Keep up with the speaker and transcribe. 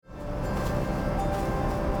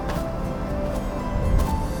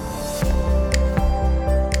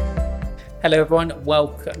Hello everyone,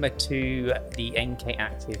 welcome to the NK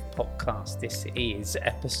Active podcast. This is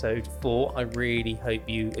episode 4. I really hope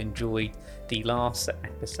you enjoyed the last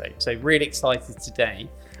episode. So really excited today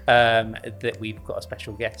that we've got a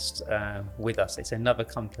special guest with us. It's another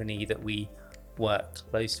company that we work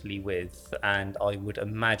closely with, and I would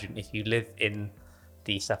imagine if you live in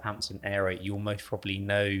the Southampton area, you'll most probably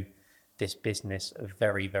know this business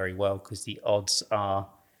very, very well, because the odds are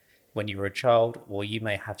when you were a child, well, you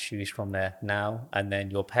may have shoes from there now, and then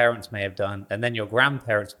your parents may have done, and then your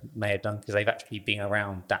grandparents may have done, because they've actually been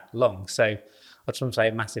around that long. So I just want to say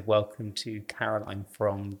a massive welcome to Caroline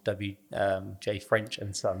from WJ French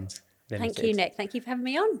and Sons Limited. Thank you, Nick. Thank you for having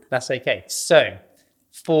me on. That's okay. So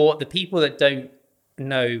for the people that don't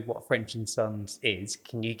know what French and Sons is,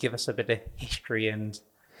 can you give us a bit of history and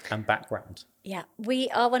background? Yeah, we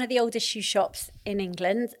are one of the oldest shoe shops in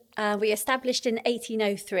England. We established in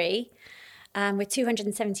 1803. We're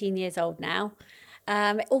 217 years old now.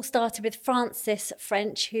 It all started with Francis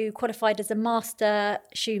French, who qualified as a master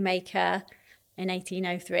shoemaker in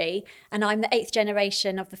 1803. And I'm the 8th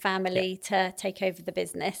generation of the family to take over the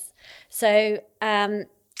business. So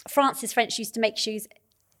Francis French used to make shoes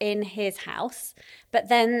in his house, but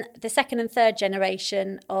then the 2nd and 3rd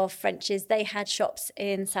generation of Frenches, they had shops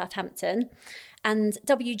in Southampton, and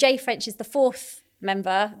WJ French is the 4th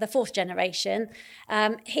member, the 4th generation.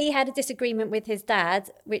 He had a disagreement with his dad,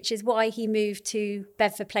 which is why he moved to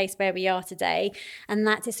Bedford Place, where we are today, and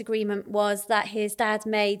that disagreement was that his dad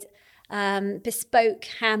made bespoke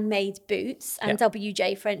handmade boots, and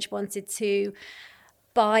WJ French wanted to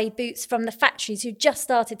buy boots from the factories who just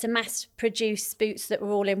started to mass produce boots that were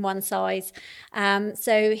all in one size.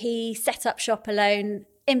 So he set up shop alone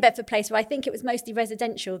in Bedford Place, where I think it was mostly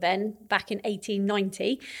residential then, back in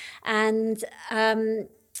 1890. And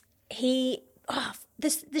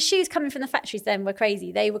the shoes coming from the factories then were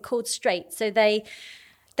crazy. They were called straight. So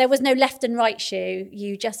there was no left and right shoe.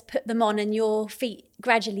 You just put them on and your feet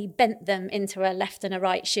gradually bent them into a left and a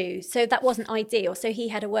right shoe. So that wasn't ideal. So he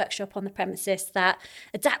had a workshop on the premises that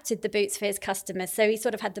adapted the boots for his customers. So he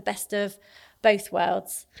sort of had the best of both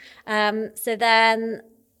worlds. So then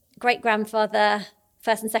great-grandfather,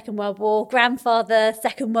 First and Second World War, grandfather,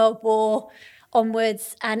 Second World War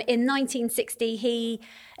onwards. And in 1960, he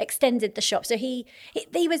extended the shop. So he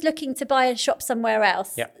was looking to buy a shop somewhere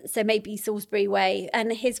else, so maybe Salisbury Way.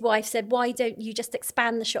 And his wife said, why don't you just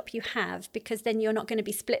expand the shop you have? Because then you're not going to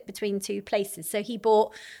be split between two places. So he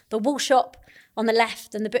bought the wool shop on the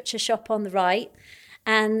left and the butcher shop on the right,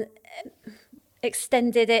 and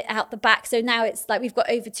extended it out the back. So now it's like we've got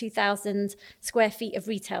over 2,000 square feet of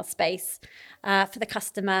retail space for the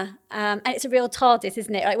customer. And it's a real TARDIS,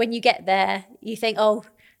 isn't it? Like when you get there, you think, oh,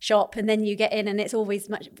 shop, and then you get in and it's always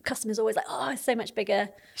customers always like, oh, it's so much bigger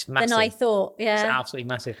than I thought. Yeah, it's absolutely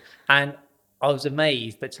massive. And I was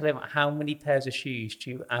amazed, but tell me, how many pairs of shoes do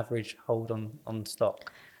you average hold on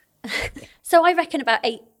stock? So I reckon about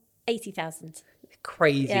 80,000.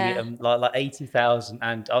 Crazy, like 80,000.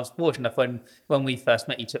 And I was fortunate enough when we first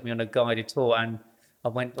met, you took me on a guided tour, and I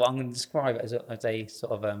went, well, I'm going to describe it as a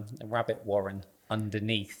sort of a rabbit warren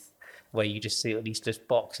underneath, where you just see at least just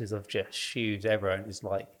boxes of just shoes everywhere, and it's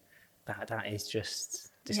like that is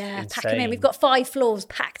just insane. Pack them in. We've got 5 floors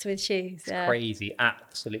packed with shoes. It's crazy,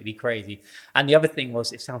 absolutely crazy. And the other thing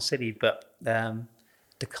was, it sounds silly, but the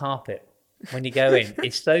carpet, when you go in,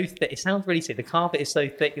 it's so thick. It sounds really silly. The carpet is so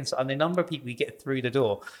thick, and the number of people you get through the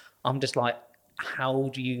door, I'm just like, how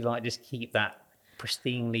do you like just keep that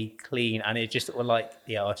pristinely clean? And it just sort of like,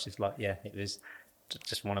 I was just like, it was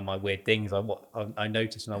just one of my weird things. I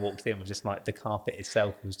noticed when I walked in was just like the carpet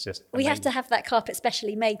itself was just amazing. We have to have that carpet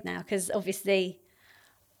specially made now, because obviously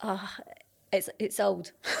it's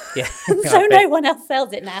old. Yeah. So no one else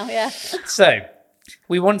sells it now. Yeah. So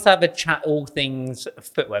we wanted to have a chat all things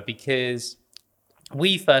footwear, because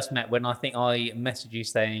we first met when I think I messaged you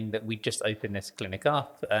saying that we just opened this clinic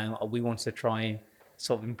up. We wanted to try and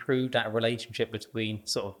sort of improve that relationship between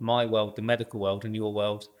sort of my world, the medical world, and your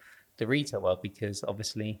world, the retail world, because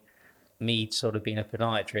obviously me sort of being a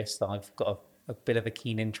podiatrist, I've got a bit of a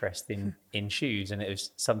keen interest in shoes, and it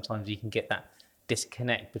was sometimes you can get that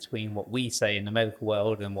disconnect between what we say in the medical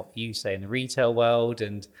world and what you say in the retail world,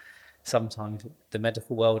 and sometimes the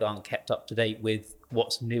medical world aren't kept up to date with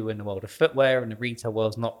what's new in the world of footwear, and the retail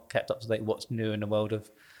world's not kept up to date with what's new in the world of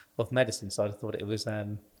medicine. So I thought it was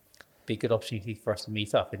be a good opportunity for us to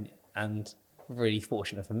meet up, and really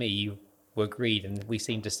fortunate for me, you were agreed, and we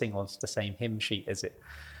seemed to sing on the same hymn sheet as it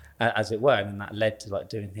were, and that led to like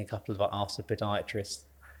doing a couple of Ask the Podiatrist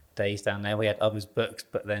days down there. We had others booked,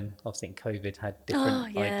 but then I think COVID had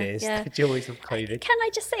different ideas. The joys of COVID. Can I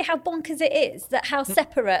just say how bonkers it is that how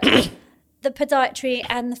separate the podiatry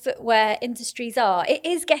and the footwear industries are. It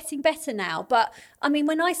is getting better now. But I mean,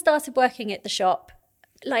 when I started working at the shop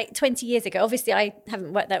like 20 years ago, obviously I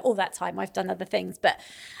haven't worked there all that time. I've done other things. But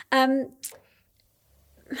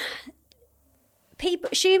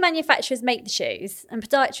shoe manufacturers make the shoes and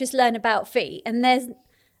podiatrists learn about feet. And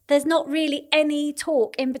there's not really any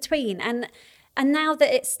talk in between. And now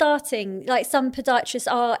that it's starting, like some podiatrists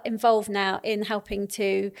are involved now in helping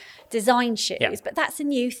to design shoes, but that's a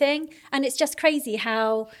new thing. And it's just crazy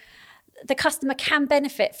how the customer can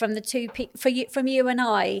benefit from from you and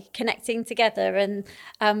I connecting together and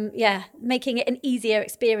making it an easier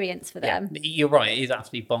experience for them. Yeah, you're right. It is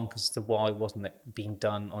absolutely bonkers to why wasn't it being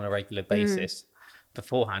done on a regular basis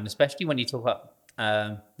beforehand, especially when you talk about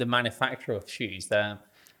the manufacturer of shoes. They're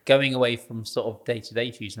going away from sort of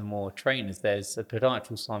day-to-day shoes and more trainers. There's a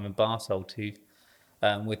podiatrist, Simon Barthold, who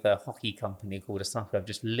with a hockey company called Asaka have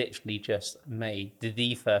just made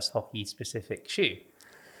the first hockey-specific shoe.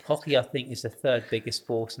 Hockey, I think, is the third biggest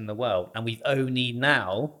sport in the world, and we've only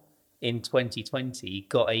now, in 2020,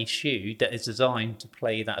 got a shoe that is designed to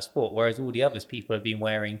play that sport, whereas all the others people have been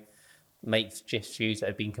wearing makeshift shoes that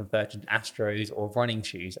have been converted to Astros or running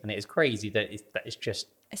shoes, and it is crazy that it's just...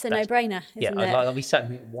 It's a no-brainer, isn't it? Like we sat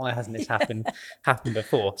and think, why hasn't this happened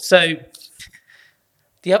before? So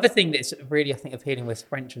the other thing that's really, I think, appealing with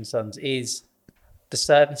French & Sons is the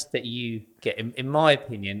service that you get. In my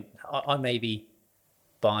opinion, I may be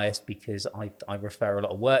biased because I refer a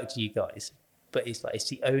lot of work to you guys, but it's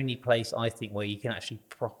the only place I think where you can actually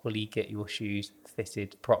properly get your shoes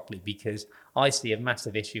fitted properly, because I see a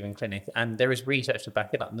massive issue in clinic, and there is research to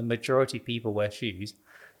back it up. The majority of people wear shoes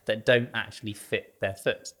that don't actually fit their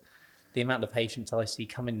foot. The amount of patients I see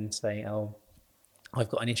come in and say, oh, I've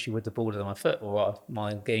got an issue with the border of my foot, or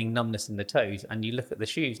I'm getting numbness in the toes, and you look at the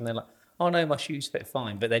shoes and they're like, oh no, my shoes fit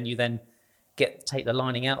fine. But then you take the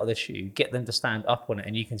lining out of the shoe, get them to stand up on it,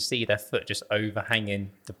 and you can see their foot just overhanging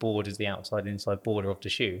the borders, the outside inside border of the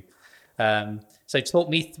shoe. So talk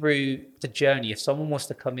me through the journey. If someone wants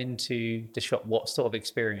to come into the shop, what sort of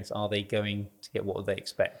experience are they going to get? What would they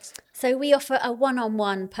expect? So we offer a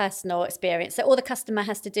one-on-one personal experience. So all the customer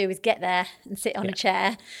has to do is get there and sit on a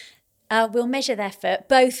chair. We'll measure their foot,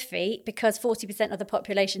 both feet, because 40% of the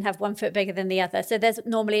population have one foot bigger than the other. So there's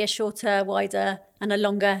normally a shorter, wider, and a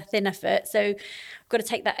longer, thinner foot. So we've got to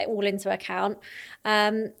take that all into account.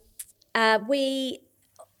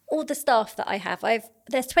 All the staff that I have,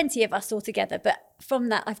 there's 20 of us all together, but from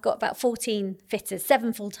that I've got about 14 fitters,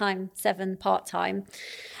 7 full-time, 7 part-time.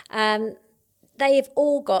 They've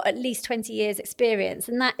all got at least 20 years experience,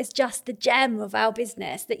 and that is just the gem of our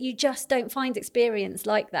business, that you just don't find experience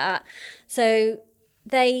like that. So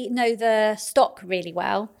they know the stock really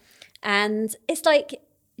well, and it's like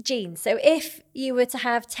jeans. So if you were to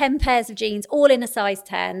have 10 pairs of jeans all in a size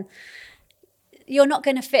 10, you're not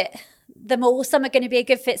going to fit them all. Some are going to be a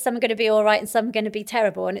good fit, some are going to be all right, and some are going to be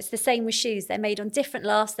terrible. And it's the same with shoes. They're made on different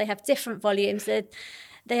lasts, they have different volumes,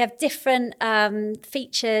 they have different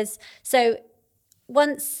features. So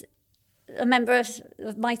once a member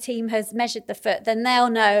of my team has measured the foot, then they'll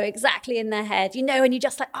know exactly in their head, and you're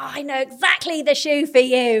just like, oh, I know exactly the shoe for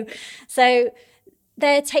you. So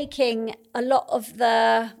they're taking a lot of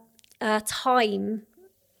the time.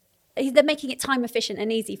 They're making it time efficient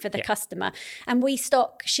and easy for the customer. And we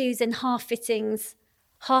stock shoes in half fittings,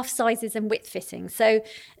 half sizes and width fittings. So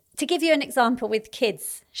to give you an example with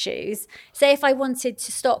kids' shoes, say if I wanted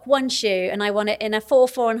to stock one shoe and I want it in a 4,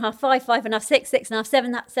 4.5, 5, 5.5, 6, 6.5,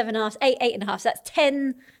 7, 7.5, 8, 8.5. So that's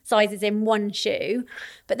 10 sizes in one shoe.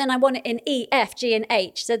 But then I want it in E, F, G and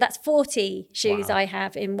H. So that's 40 shoes I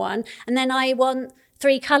have in one. And then I want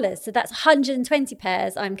 3 colours. So that's 120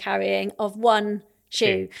 pairs I'm carrying of one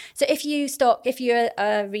shoe. So if you're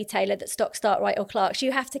a retailer that stocks Startrite or Clarks,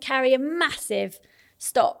 you have to carry a massive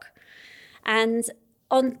stock. And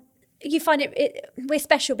you find we're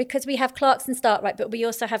special because we have Clarks and Startrite, but we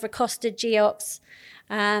also have Ricosta, Geox,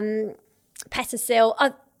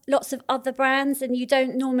 Petasil, lots of other brands, and you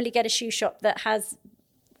don't normally get a shoe shop that has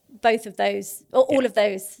both of those or all of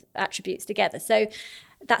those attributes together. So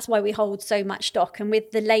that's why we hold so much stock. And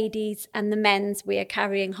with the ladies and the men's, we are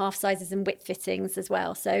carrying half sizes and width fittings as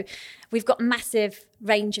well. So we've got a massive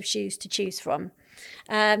range of shoes to choose from.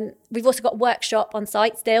 We've also got a workshop on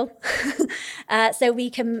site still. So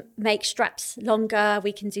we can make straps longer,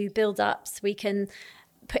 we can do build-ups, we can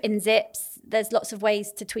put in zips. There's lots of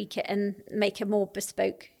ways to tweak it and make a more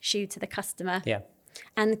bespoke shoe to the customer. Yeah.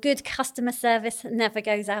 And good customer service never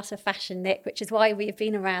goes out of fashion, Nick, which is why we've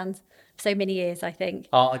been around so many years, I think.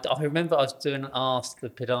 I remember I was doing Ask the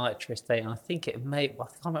Podiatrist Day, and I think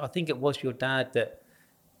it was your dad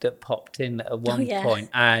that popped in at one point,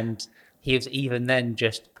 and he was even then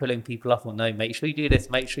just pulling people up on, no, make sure you do this,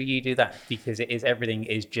 make sure you do that, because everything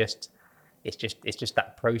is just, it's just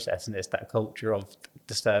that process, and it's that culture of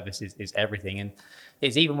the service is everything. And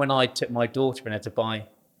it's even when I took my daughter in there to buy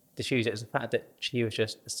the shoes, it was the fact that she was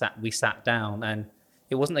just we sat down, and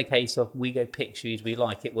it wasn't a case of we go pick shoes we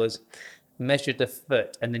like. It was measure the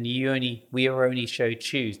foot, and then we were only showed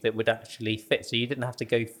shoes that would actually fit. So you didn't have to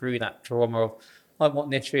go through that trauma of, I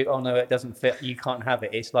want this shoe, oh no, it doesn't fit, you can't have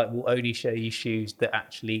it. It's like, we'll only show you shoes that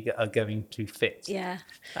actually are going to fit. Yeah.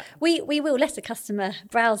 We will let a customer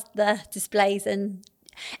browse the displays and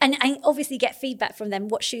obviously get feedback from them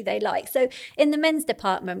what shoe they like. So in the men's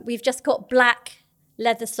department, we've just got black,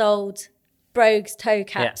 leather-soled brogues, toe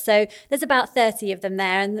caps. So there's about 30 of them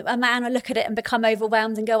there. And a man will look at it and become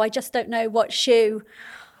overwhelmed and go, I just don't know what shoe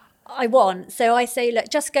I want. So I say, look,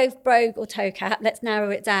 just go brogue or toe cap. Let's narrow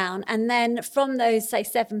it down. And then from those, say,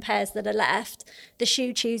 7 pairs that are left, the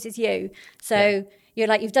shoe chooses you. So you're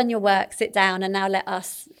like, you've done your work, sit down, and now let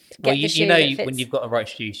us get the shoe. When you've got a right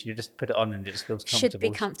shoe, you just put it on and it just feels comfortable. Should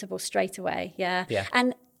be comfortable straight away. Yeah. Yeah.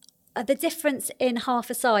 And the difference in half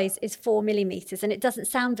a size is 4 millimeters, and it doesn't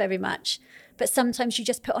sound very much, but sometimes you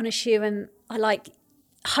just put on a shoe and I like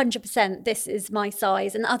 100% this is my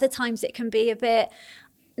size, and other times it can be a bit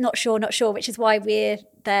not sure, which is why we're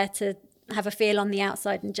there to have a feel on the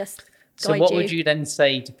outside and just guide you. So what would you then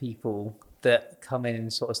say to people that come in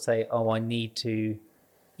and sort of say, oh,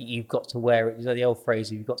 you've got to wear it, the old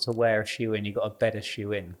phrase, you've got to wear a shoe in, you've got a better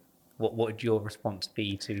shoe in. What would your response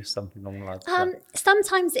be to something along the lines of that?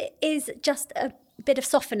 Sometimes it is just a bit of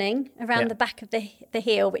softening around the back of the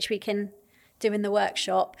heel, which we can do in the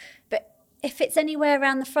workshop. But if it's anywhere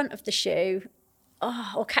around the front of the shoe,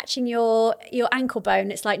 or catching your ankle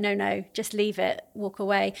bone, it's like, no, just leave it, walk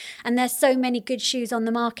away. And there's so many good shoes on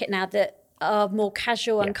the market now that are more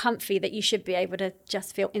casual and comfy that you should be able to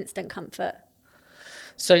just feel instant comfort.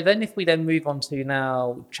 So then if we then move on to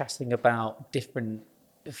now chatting about different,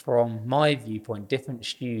 from my viewpoint, different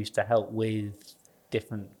shoes to help with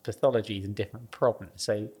different pathologies and different problems.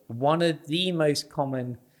 So one of the most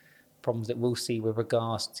common problems that we'll see with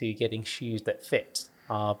regards to getting shoes that fit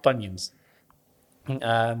are bunions.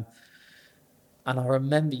 And I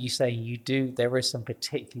remember you saying there is some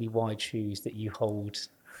particularly wide shoes that you hold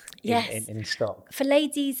in stock. For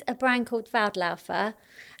ladies, a brand called Waldläufer,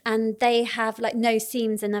 and they have like no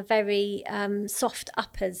seams and are very soft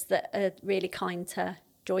uppers that are really kind to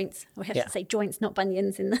joints. We have to say joints, not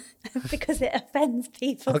bunions, because it offends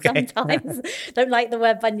people sometimes. Don't like the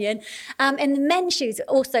word bunion. In the men's shoes,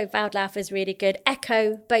 also Waldläufer is really good.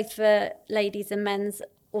 Echo, both for ladies and men's,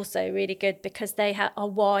 also really good because they are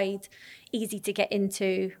wide, easy to get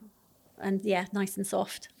into, and nice and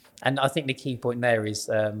soft. And I think the key point there is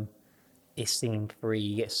seam free.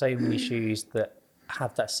 You get so many shoes that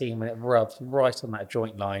have that seam and it rubs right on that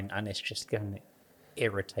joint line, and it's just going to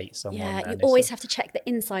irritate someone. Yeah, you always have to check the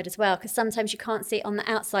inside as well, because sometimes you can't see it on the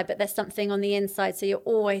outside, but there's something on the inside. So you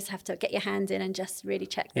always have to get your hand in and just really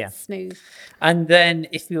check that it's smooth. And then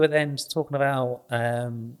if we were then talking about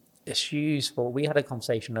shoes we had a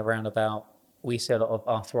conversation around about, we see a lot of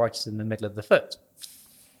arthritis in the middle of the foot,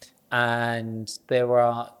 and there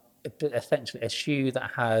are essentially a shoe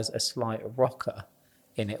that has a slight rocker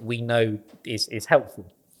in it, we know is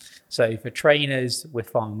helpful. So for trainers, we're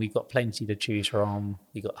fine. We've got plenty to choose from.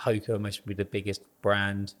 You've got Hoka, most probably the biggest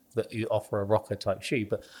brand that you offer a rocker type shoe.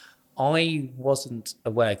 But I wasn't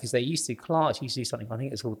aware, because Clarks used to do something, I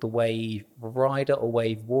think it's called the Wave Rider or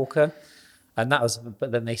Wave Walker. And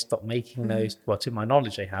but then they stopped making those. Well, to my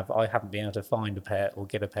knowledge, they have. I haven't been able to find a pair or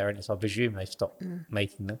get a pair, and so I presume they stopped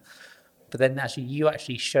making them. But then you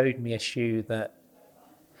actually showed me a shoe that.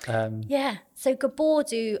 So Gabor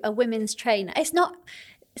do a women's trainer. It's not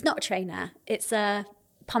a trainer. It's a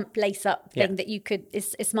pump lace up thing that you could.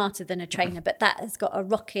 It's smarter than a trainer, but that has got a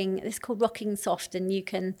rocking. It's called Rocking Soft, and you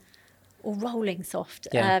can, or Rolling Soft.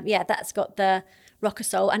 That's got the rocker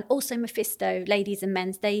sole, and also Mephisto, ladies and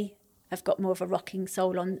men's. They have got more of a rocking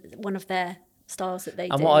sole on one of their styles that they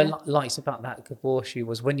do. And what I liked about that Gabor shoe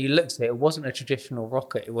was when you looked at it, it wasn't a traditional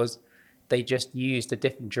rocker. It was, they just used a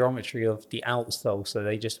different geometry of the outsole. So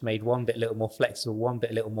they just made one bit a little more flexible, one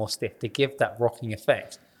bit a little more stiff to give that rocking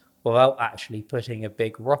effect without actually putting a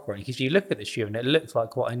big rocker on. Because you look at the shoe and it looks like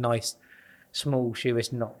quite a nice small shoe.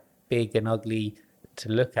 It's not big and ugly to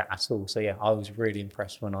look at all. So I was really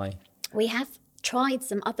impressed We have tried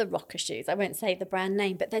some other rocker shoes. I won't say the brand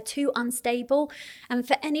name, but they're too unstable. And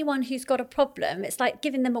for anyone who's got a problem, it's like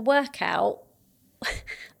giving them a workout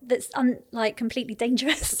that's completely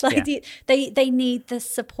dangerous. They need the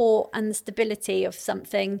support and the stability of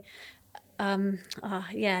something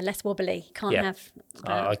less wobbly. Can't have.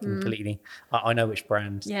 I completely. I know which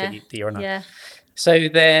brand that you're on. Yeah. So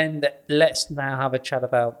then let's now have a chat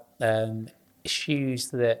about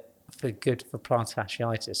shoes that are good for plantar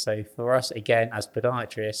fasciitis. So for us, again, as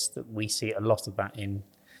podiatrists, we see a lot of that in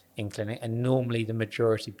clinic, and normally the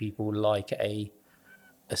majority of people like a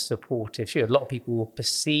supportive shoe. A lot of people will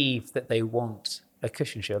perceive that they want a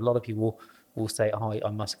cushion shoe. A lot of people will say, I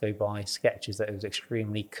must go buy Skechers that is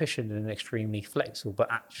extremely cushioned and extremely flexible,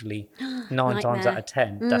 but actually 9 times out of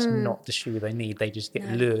 10, that's not the shoe they need. They just get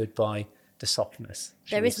lured by the softness.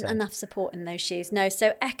 There isn't enough support in those shoes. No,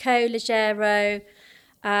 so Ecco, Leggero,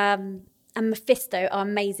 and Mephisto are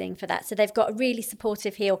amazing for that. So they've got a really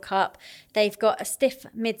supportive heel cup. They've got a stiff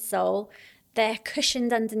midsole. They're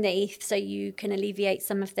cushioned underneath, so you can alleviate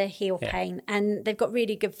some of their heel pain. And they've got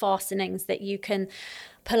really good fastenings that you can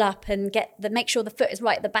pull up and make sure the foot is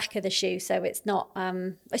right at the back of the shoe, so it's not.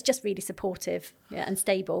 It's just really supportive and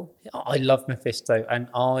stable. I love Mephisto, and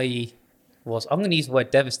I'm going to use the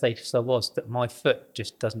word devastated. So that my foot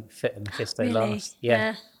just doesn't fit a Mephisto Really? last.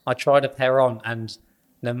 Yeah, I tried a pair on, and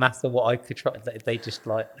no matter what I could try, they just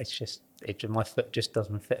my foot just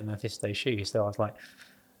doesn't fit a Mephisto shoe. So I was like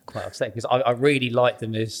quite upset because I really like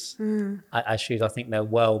them as shoes. I think they're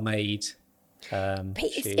well made.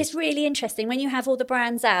 It's really interesting when you have all the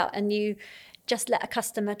brands out and you just let a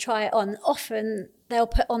customer try it on. Often they'll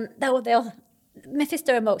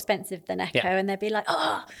Mephisto are more expensive than Ecco, and they'll be like,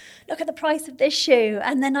 oh, look at the price of this shoe.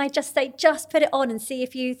 And then I just say, just put it on and see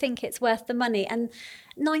if you think it's worth the money. And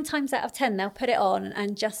 9 times out of 10, they'll put it on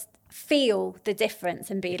and just feel the difference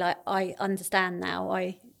and be like, I understand now,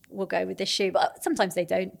 I will go with this shoe. But sometimes they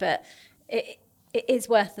don't, but it is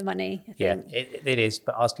worth the money, I think. Yeah, it is.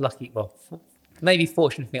 But I was lucky, maybe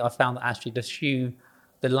fortunately, I found that actually the shoe,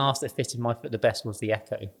 the last that fitted my foot the best was the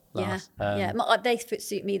Ecco. They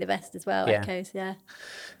suit me the best as well, Eccos,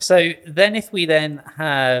 So then if we then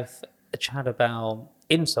have a chat about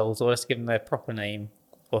insoles, or let's give them their proper name,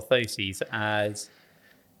 orthoses, as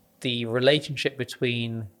the relationship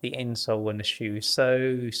between the insole and the shoe is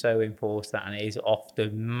so important, and it is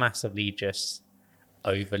often massively just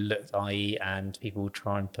overlooked, i.e. and people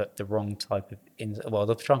try and put the wrong type of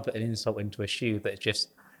they'll try and put an insole into a shoe that just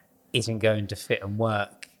isn't going to fit and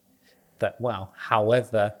work that well.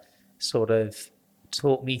 However, sort of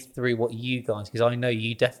talk me through what you guys, because I know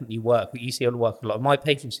you definitely you see a lot of my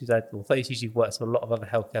patients who've had orthoses, you've worked with a lot of other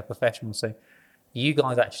healthcare professionals, so you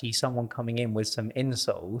guys actually, someone coming in with some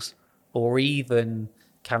insoles or even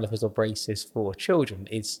calipers or braces for children,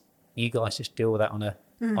 is you guys just deal with that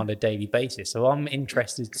on a daily basis. So I'm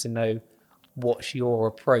interested to know what's your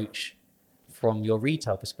approach from your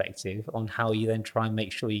retail perspective on how you then try and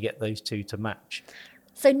make sure you get those two to match.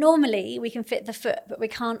 So normally we can fit the foot, but we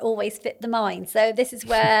can't always fit the mind. So this is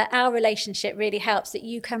where our relationship really helps, that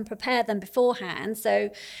you can prepare them beforehand.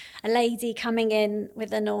 So a lady coming in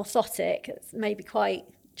with an orthotic that's maybe quite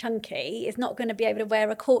chunky is not going to be able to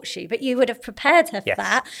wear a court shoe, but you would have prepared her for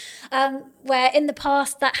that. Where in the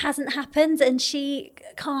past that hasn't happened, and she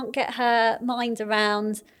can't get her mind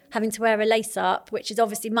around having to wear a lace up, which is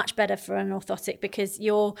obviously much better for an orthotic because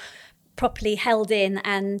you're properly held in,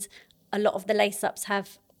 and a lot of the lace-ups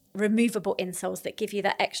have removable insoles that give you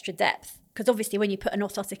that extra depth. Because obviously when you put an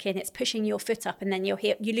orthotic in, it's pushing your foot up and then you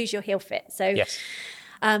lose your heel fit. So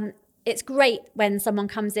it's great when someone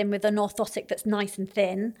comes in with an orthotic that's nice and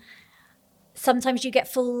thin. Sometimes you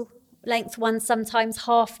get full length ones, sometimes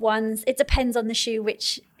half ones. It depends on the shoe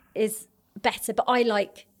which is better, but I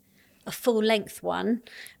like a full length one,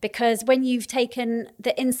 because when you've taken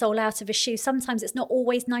the insole out of a shoe, sometimes it's not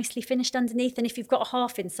always nicely finished underneath, and if you've got a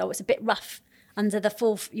half insole, it's a bit rough under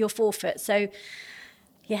your forefoot. So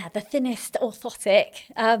the thinnest orthotic,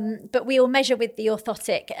 but we all measure with the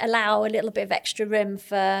orthotic, allow a little bit of extra room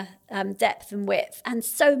for depth and width. And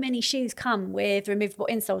so many shoes come with removable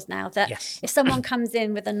insoles now that if someone comes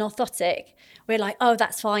in with an orthotic, we're like, oh,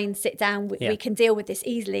 that's fine, sit down, we can deal with this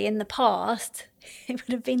easily. In the past, it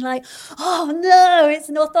would have been like, oh no, it's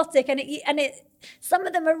an orthotic, and it some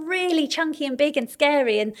of them are really chunky and big and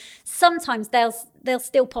scary, and sometimes they'll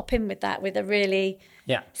still pop in with that, with a really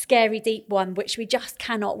scary deep one, which we just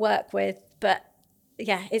cannot work with. But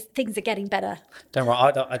things are getting better. Don't worry,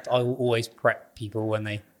 I will always prep people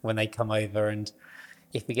when they come over, and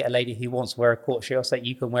if we get a lady who wants to wear a court shoe, I'll say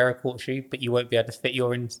you can wear a court shoe, but you won't be able to fit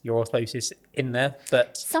your orthosis in there.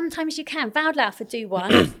 But sometimes you can. Woudlaufer do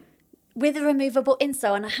one with a removable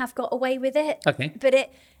insole, and I have got away with it. Okay, but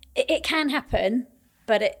it can happen,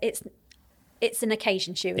 but it's an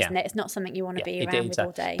occasion shoe, isn't it? It's not something you want to be around with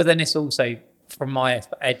all day. But then it's also, from my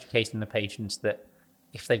educating the patients, that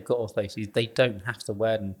if they've got orthoses, they don't have to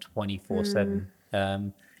wear them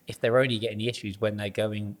 24/7. If they're only getting the issues when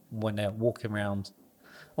they're walking around,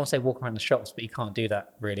 I want to say walk around the shops, but you can't do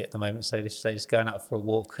that really at the moment. So they're just going out for a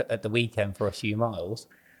walk at the weekend for a few miles.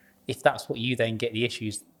 If that's what you then get the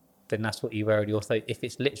issues, then that's what you wear the ortho. If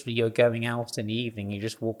it's literally you're going out in the evening, you're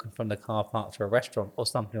just walking from the car park to a restaurant or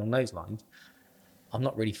something along those lines, I'm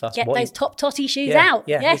not really fussed. Get those top totty shoes out.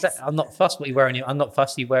 Yeah, yes. exactly. I'm not fussed what you wear. I'm not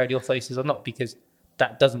fussed you wear the orthosis or not, because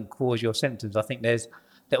that doesn't cause your symptoms. I think there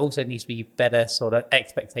also needs to be better sort of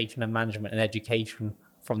expectation and management and education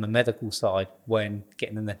from the medical side when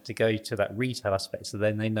getting them to go to that retail aspect, so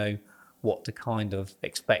then they know what to kind of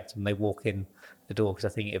expect when they walk in the door, because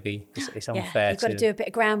I think it's unfair. You've got to do a bit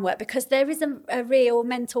of groundwork, because there is a real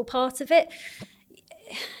mental part of it.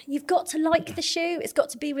 You've got to like the shoe. It's got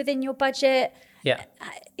to be within your budget.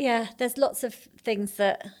 Yeah. There's lots of things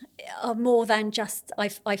that are more than just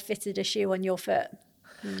I fitted a shoe on your foot.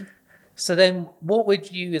 So then what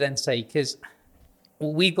would you then say, because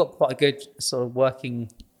we've got quite a good sort of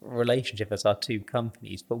working relationship as our two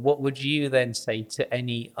companies, but what would you then say to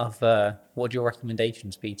any other, what would your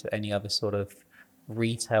recommendations be to any other sort of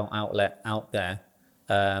retail outlet out there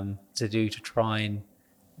to do to try and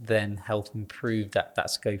then help improve that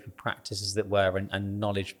scope of practice, as it were, and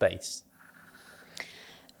knowledge base?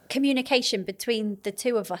 Communication between the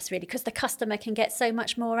two of us, really, because the customer can get so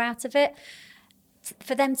much more out of it.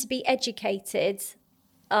 For them to be educated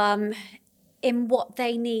in what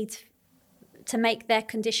they need to make their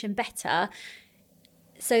condition better,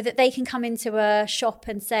 so that they can come into a shop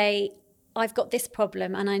and say, I've got this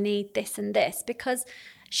problem and I need this and this, because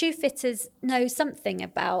shoe fitters know something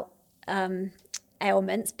about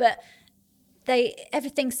ailments, but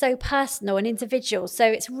everything's so personal and individual. So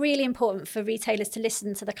it's really important for retailers to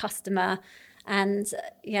listen to the customer and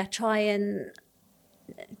try and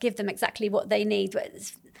give them exactly what they need.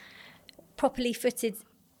 Properly fitted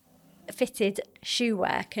shoe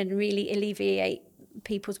wear can really alleviate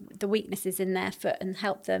the weaknesses in their foot and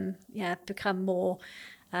help them become more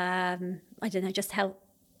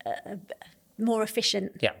more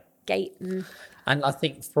efficient gait. And I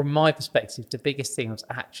think from my perspective, the biggest thing was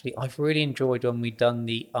actually, I've really enjoyed when we've done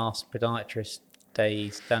the Ask Podiatrist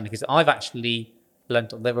days down, because I've actually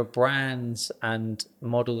learned there were brands and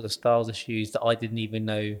models of styles of shoes that I didn't even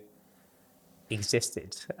know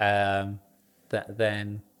existed. That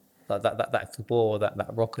then that Cabor,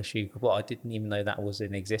 that rocker shoe Cabor, I didn't even know that was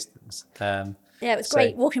in existence. It was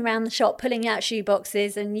great walking around the shop, pulling out shoe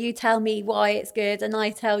boxes, and you tell me why it's good, and I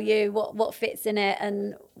tell you what fits in it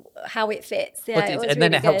and how it fits. Yeah, it was and really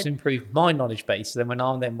then it good. helps improve my knowledge base. So then when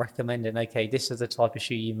I'm then recommending, okay, this is the type of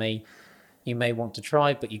shoe you may want to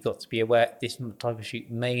try, but you've got to be aware this type of shoe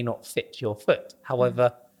may not fit your foot.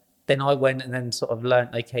 However, then I went and then sort of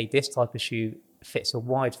learned, okay, this type of shoe fits a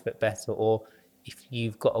wide foot better, or if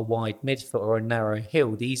you've got a wide midfoot or a narrow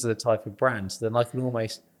heel, these are the type of brands. Then I can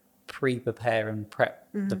almost pre-prepare and prep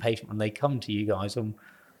the patient when they come to you guys on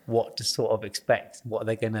what to sort of expect, what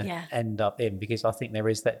they're going to end up in, because I think there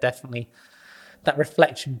is definitely that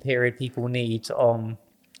reflection period people need on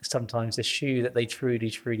sometimes the shoe that they truly,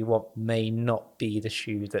 truly want may not be the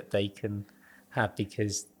shoe that they can have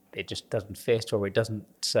because it just doesn't fit or it doesn't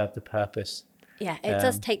serve the purpose. Yeah, it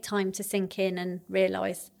does take time to sink in and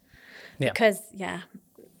realise. Yeah. Because,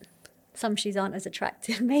 some shoes aren't as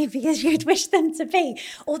attractive maybe as you'd wish them to be,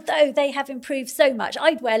 although they have improved so much.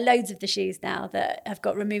 I'd wear loads of the shoes now that have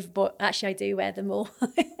got removable. Actually, I do wear them all.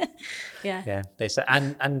 Yeah.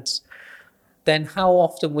 And then how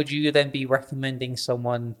often would you then be recommending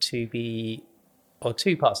someone to be, or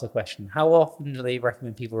two parts of the question, how often do they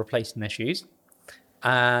recommend people replacing their shoes?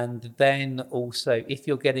 And then also, if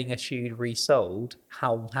you're getting a shoe resold,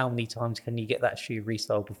 how many times can you get that shoe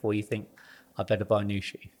resold before you think, I better buy a new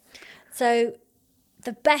shoe? So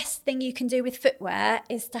the best thing you can do with footwear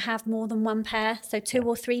is to have more than one pair, so 2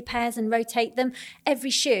 or 3 pairs, and rotate them. Every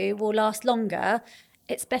shoe will last longer.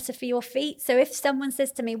 It's better for your feet. So if someone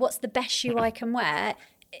says to me, what's the best shoe I can wear?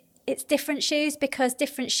 It's different shoes, because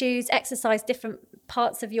different shoes exercise different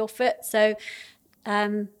parts of your foot. So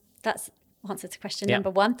that's answer to question number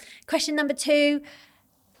 1. Question number 2,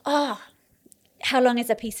 how long is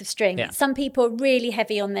a piece of string? Yeah. Some people are really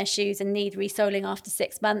heavy on their shoes and need resoling after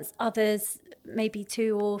 6 months. Others, maybe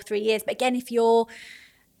 2 or 3 years. But again, if you're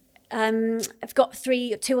have got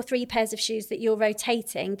 2 or 3 pairs of shoes that you're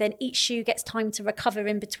rotating, then each shoe gets time to recover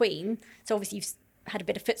in between. So obviously you've had a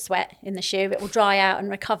bit of foot sweat in the shoe. It will dry out and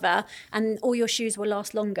recover, and all your shoes will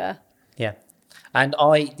last longer. Yeah. And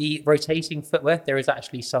the rotating footwear, there is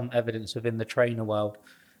actually some evidence within the trainer world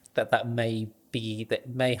that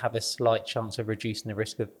may have a slight chance of reducing the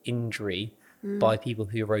risk of injury by people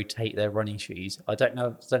who rotate their running shoes. I don't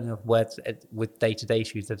know where with day-to-day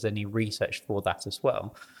shoes there's any research for that as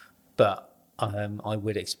well, but I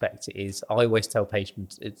would expect it is. I always tell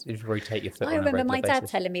patients it's rotate your foot I on a remember regular my dad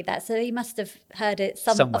basis. telling me that, so he must have heard it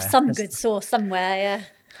Somewhere. of some good source somewhere. Yeah.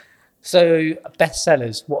 So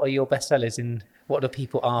bestsellers, what are your bestsellers in? What are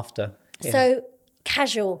people after? So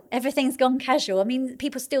casual, everything's gone casual. I mean,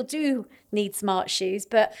 people still do need smart shoes,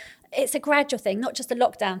 but it's a gradual thing, not just a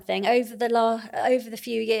lockdown thing. Over the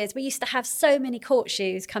few years, we used to have so many court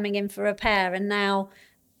shoes coming in for repair, and now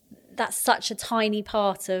that's such a tiny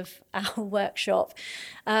part of our workshop.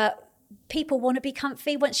 People want to be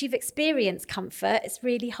comfy. Once you've experienced comfort, it's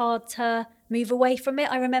really hard to move away from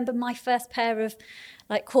it. I remember my first pair of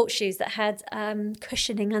like court shoes that had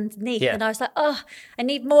cushioning underneath, and I was like, oh, I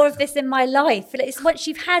need more of this in my life. It's once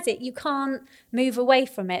you've had it, you can't move away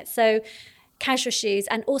from it. So casual shoes,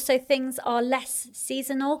 and also things are less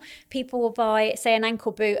seasonal. People will buy, say, an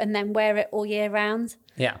ankle boot and then wear it all year round.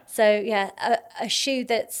 Yeah. So yeah, a shoe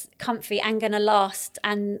that's comfy and going to last,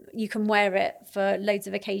 and you can wear it for loads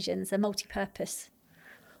of occasions. A multi-purpose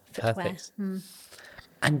footwear. Perfect.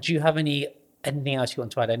 And do you have anything else you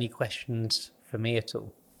want to add? Any questions for me at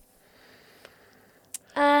all?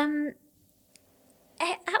 Out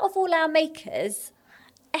of all our makers,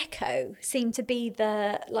 Echo seem to be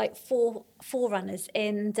the forerunners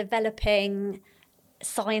in developing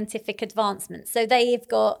scientific advancements. So they've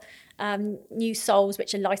got new soles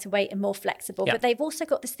which are lighter weight and more flexible, but they've also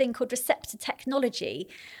got this thing called receptor technology.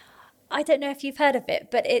 I don't know if you've heard of it,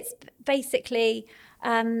 but it's basically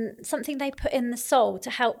something they put in the sole to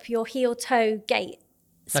help your heel-toe gait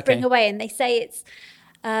spring away, and they say it's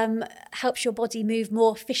helps your body move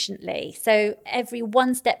more efficiently. So every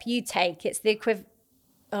one step you take, it's the equivalent.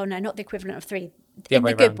 Oh no, not the equivalent of three. In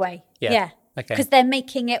the good way. Yeah. Okay. Because they're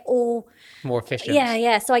making it all more efficient.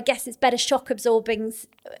 Yeah. So I guess it's better shock absorbing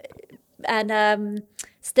and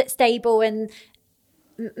stable and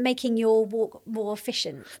making your walk more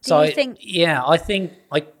efficient. Do you think? Yeah, I think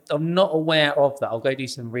I'm not aware of that. I'll go do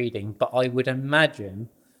some reading, but I would imagine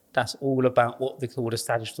that's all about what they call the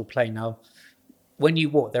sagittal plane. Now, when you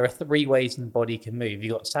walk, there are three ways the body can move.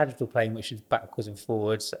 You've got sagittal plane, which is backwards and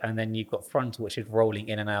forwards, and then you've got frontal, which is rolling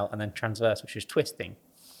in and out, and then transverse, which is twisting.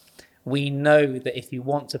 We know that if you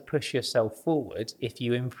want to push yourself forward, if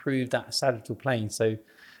you improve that sagittal plane, so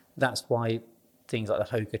that's why things like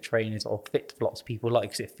the Hoka trainers or fit lots of people like,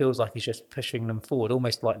 because it feels like it's just pushing them forward,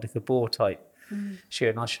 almost like the Gabor type shoe.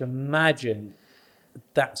 And I should imagine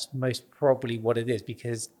that's most probably what it is,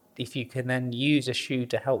 because if you can then use a shoe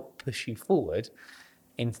to help push you forward,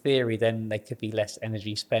 in theory, then there could be less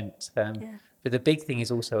energy spent. But the big thing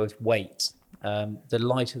is also is weight. The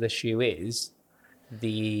lighter the shoe is,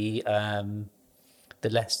 the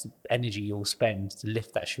less energy you'll spend to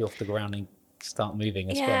lift that shoe off the ground and start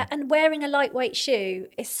moving as well. Yeah, and wearing a lightweight shoe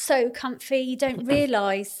is so comfy. You don't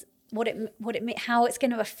realise how it's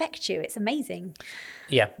going to affect you. It's amazing.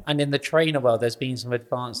 Yeah, and in the trainer world, there's been some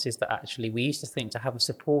advances that actually we used to think to have a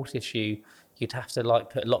supportive shoe, you'd have to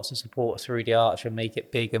put lots of support through the arch and make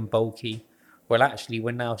it big and bulky. Well, actually,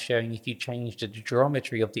 we're now showing if you change the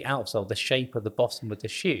geometry of the outsole, the shape of the bottom of the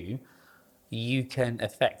shoe, you can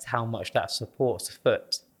affect how much that supports the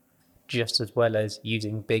foot, just as well as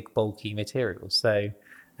using big, bulky materials. So,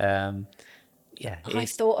 I've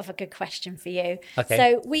thought of a good question for you. Okay.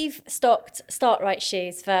 So we've stocked Startrite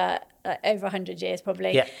shoes for over 100 years,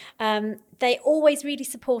 probably. Yeah. They're always really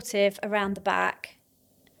supportive around the back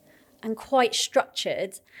and quite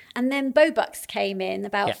structured. And then Bobucks came in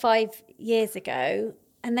about 5 years ago,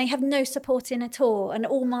 and they have no support in at all. And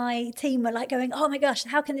all my team were like going, oh my gosh,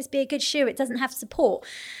 how can this be a good shoe? It doesn't have support.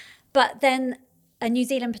 But then a New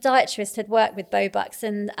Zealand podiatrist had worked with Bobucks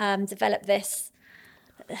and developed this,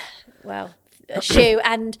 a shoe,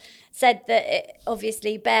 and said that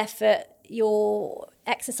obviously barefoot, you're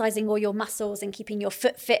exercising all your muscles and keeping your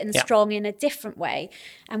foot fit and strong in a different way.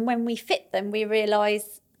 And when we fit them, we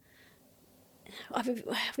realise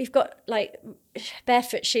we've got like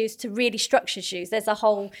barefoot shoes to really structured shoes. There's a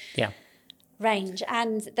whole range,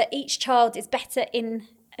 and that each child is better in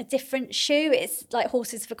a different shoe. It's like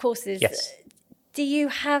horses for courses. Yes.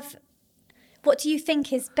 What do you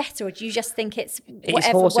think is better, or do you just think it's whatever it's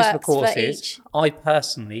horses works for courses. for each? I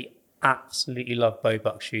personally absolutely love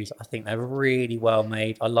Bobuck shoes. I think they're really well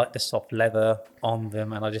made. I like the soft leather on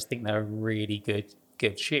them, and I just think they're a really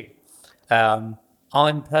good shoe. I'm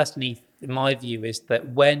personally, my view is that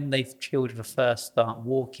when the children first start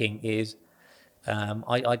walking is,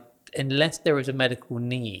 unless there is a medical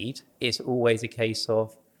need, it's always a case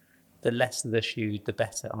of the less of the shoe, the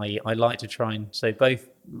better. I like to try and, so both,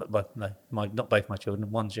 well, no, not both my children,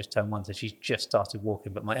 one's just turned 1, so she's just started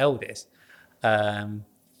walking, but my eldest,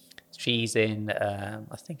 she's in,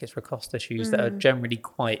 I think it's Rocosta shoes that are generally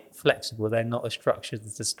quite flexible. They're not as structured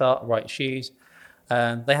as the Start-Right shoes.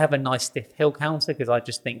 They have a nice stiff heel counter because I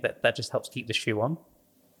just think that just helps keep the shoe on.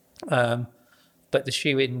 But the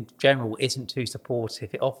shoe in general isn't too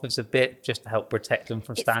supportive. It offers a bit just to help protect them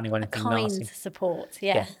from standing on anything nasty. Kind support,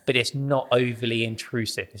 yeah. But it's not overly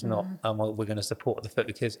intrusive. It's not, well, we're going to support the foot,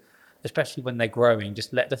 because especially when they're growing,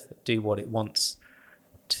 just let the foot do what it wants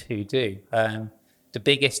to do. The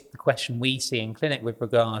biggest question we see in clinic with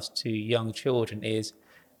regards to young children is,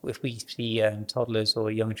 if we see toddlers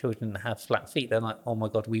or young children that have flat feet, they're like, oh my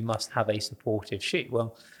God, we must have a supportive shoe.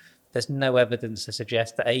 Well, there's no evidence to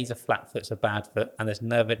suggest that a flat foot's a bad foot, and there's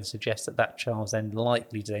no evidence to suggest that child's then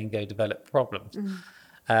likely to then go develop problems.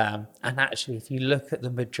 And actually, if you look at the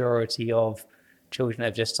majority of children that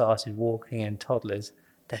have just started walking and toddlers,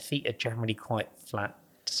 their feet are generally quite flat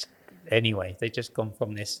anyway. They've just gone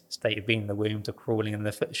from this state of being in the womb to crawling, and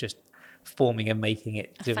the foot's just forming and making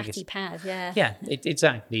it a fatty pad, yeah. Yeah,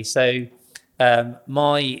 exactly. So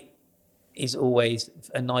my is always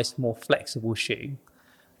a nice, more flexible shoe,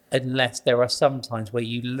 unless there are some times where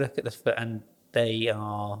you look at the foot and they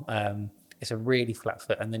are, it's a really flat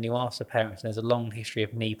foot, and then you ask the parents, and there's a long history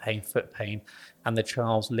of knee pain, foot pain, and the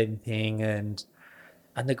child's limping, and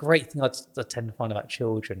the great thing I tend to find about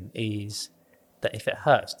children is that if it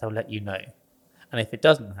hurts, they'll let you know, and if it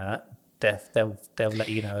doesn't hurt, they'll let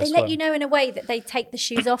you know as well. They let you know in a way that they take the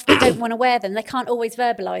shoes off, they don't want to wear them. They can't always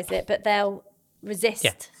verbalise it, but they'll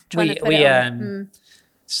resist trying to put it on.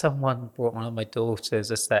 Someone brought one of my daughters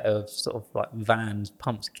a set of sort of like Vans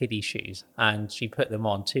Pumps kiddie shoes, and she put them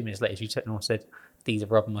on. 2 minutes later, she took them on and said, "These are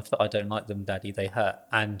rubbing my foot. I don't like them, Daddy. They hurt."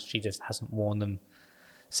 And she just hasn't worn them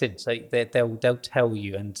since. So they'll tell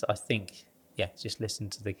you, and I think, just listen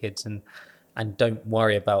to the kids and don't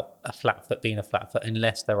worry about a flat foot being a flat foot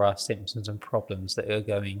unless there are symptoms and problems that are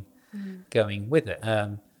going with it.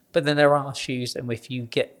 But then there are shoes, and if you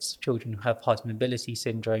get children who have hypermobility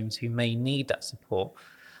syndromes who may need that support,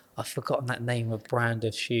 I've forgotten that name of brand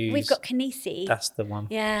of shoes. We've got Kinesi. That's the one.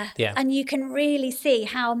 Yeah. And you can really see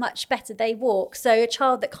how much better they walk. So a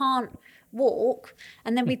child that can't walk,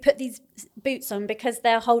 and then we put these boots on because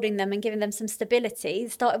they're holding them and giving them some stability,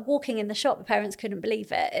 started walking in the shop. The parents couldn't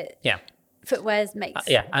believe it. Footwear's makes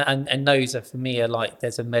and those are, for me, are like,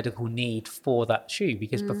 there's a medical need for that shoe,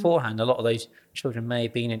 because beforehand a lot of those children may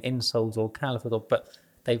have been in insoles or calipers, but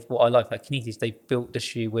what I like about Kinesi is they've built the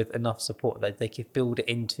shoe with enough support that they could build it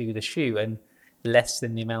into the shoe and less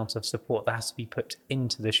than the amount of support that has to be put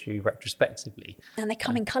into the shoe retrospectively. And they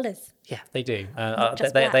come in colours. Yeah, they do.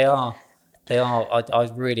 They are. I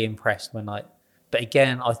was really impressed but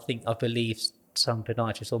again, I believe some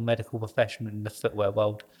podiatrist or medical professional in the footwear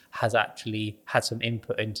world has actually had some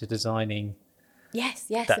input into designing. Yes,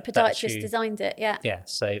 the podiatrist designed it.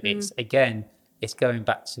 So it's going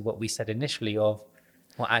back to what we said initially of,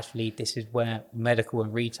 well, actually this is where medical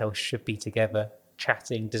and retail should be together,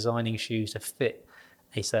 chatting, designing shoes to fit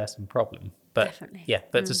a certain problem. But definitely.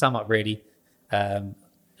 But to sum up, really,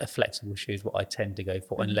 a flexible shoe is what I tend to go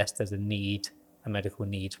for, unless there's a medical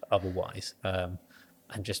need otherwise.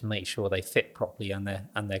 And just make sure they fit properly and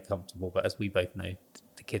they're comfortable. But as we both know,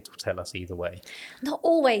 the kids will tell us either way. Not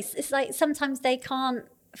always. It's like sometimes they can't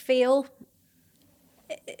feel.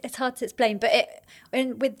 It's hard to explain, but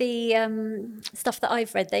with the stuff that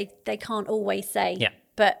I've read, they can't always say. Yeah.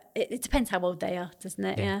 But it depends how old they are, doesn't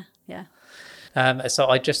it? Yeah. So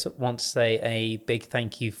I just want to say a big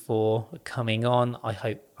thank you for coming on.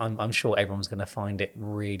 I'm sure everyone's going to find it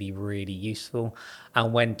really, really useful.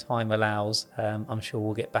 And when time allows, I'm sure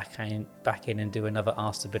we'll get back in and do another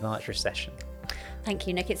Ask the Podiatrist session. Thank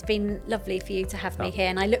you, Nick. It's been lovely for you to have me here,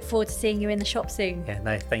 and I look forward to seeing you in the shop soon. Yeah,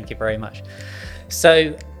 no, thank you very much.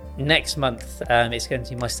 So next month, it's going to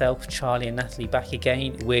be myself, Charlie and Natalie back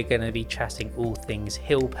again. We're going to be chatting all things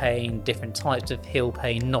heel pain, different types of heel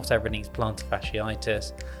pain, not everything's plantar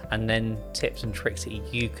fasciitis, and then tips and tricks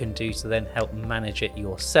that you can do to then help manage it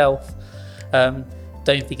yourself.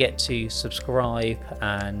 Don't forget to subscribe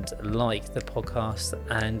and like the podcast,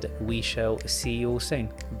 and we shall see you all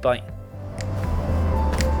soon. Bye.